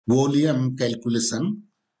volume calculation.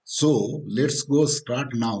 So let's go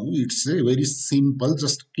start now. It's very simple.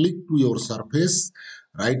 Just click to your surface,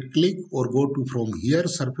 right click or go to from here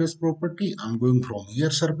surface property. I'm going from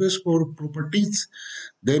here surface properties.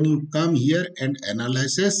 Then you come here and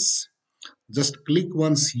analysis. Just click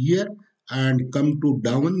once here and come to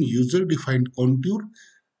down user defined contour.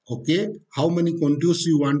 Okay, how many contours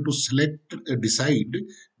you want to select, decide.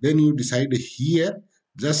 Then you decide here.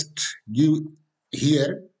 Just give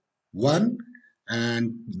here one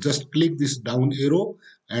and just click this down arrow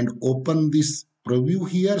and open this preview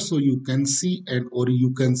here, so you can see, and or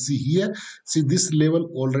you can see here. See, this level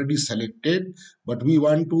already selected, but we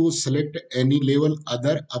want to select any level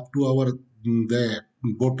other up to our the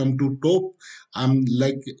bottom to top. I'm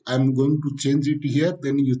going to change it here.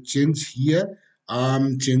 Then you change here.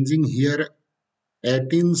 I'm changing here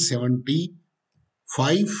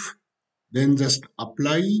 1875. Then just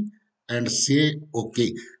apply and say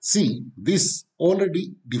okay. See, this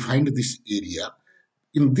already defined this area.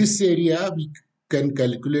 In this area we can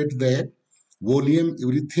calculate the volume,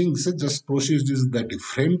 everything. So just process is the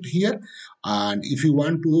different here. And if you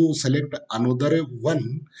want to select another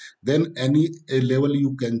one, then any level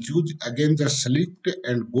you can choose. Again, just select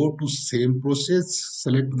and go to same process,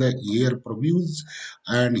 select the air previews,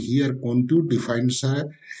 and here contour defines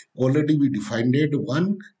already we defined it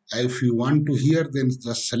one. If you want to here, then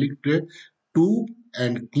just select two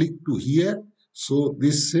and click to here. So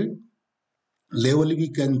this level we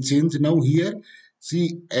can change now here.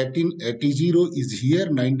 See, 1880 is here,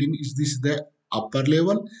 19 is this the upper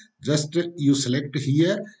level. Just you select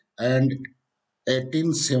here and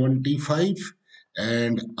 1875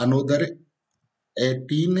 and another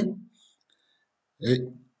 18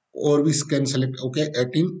 or we can select okay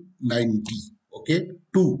 1890. Okay,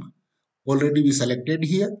 2 already we selected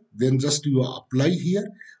here. Then just you apply here,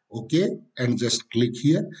 okay, and just click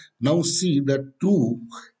here. Now see that 2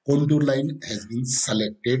 contour line has been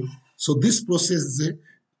selected. So this process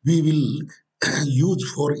we will use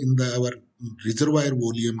for in our reservoir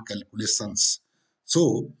volume calculations.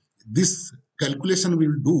 So this calculation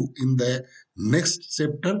will do in the next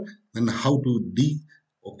chapter, then how to do.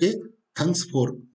 Okay, thanks for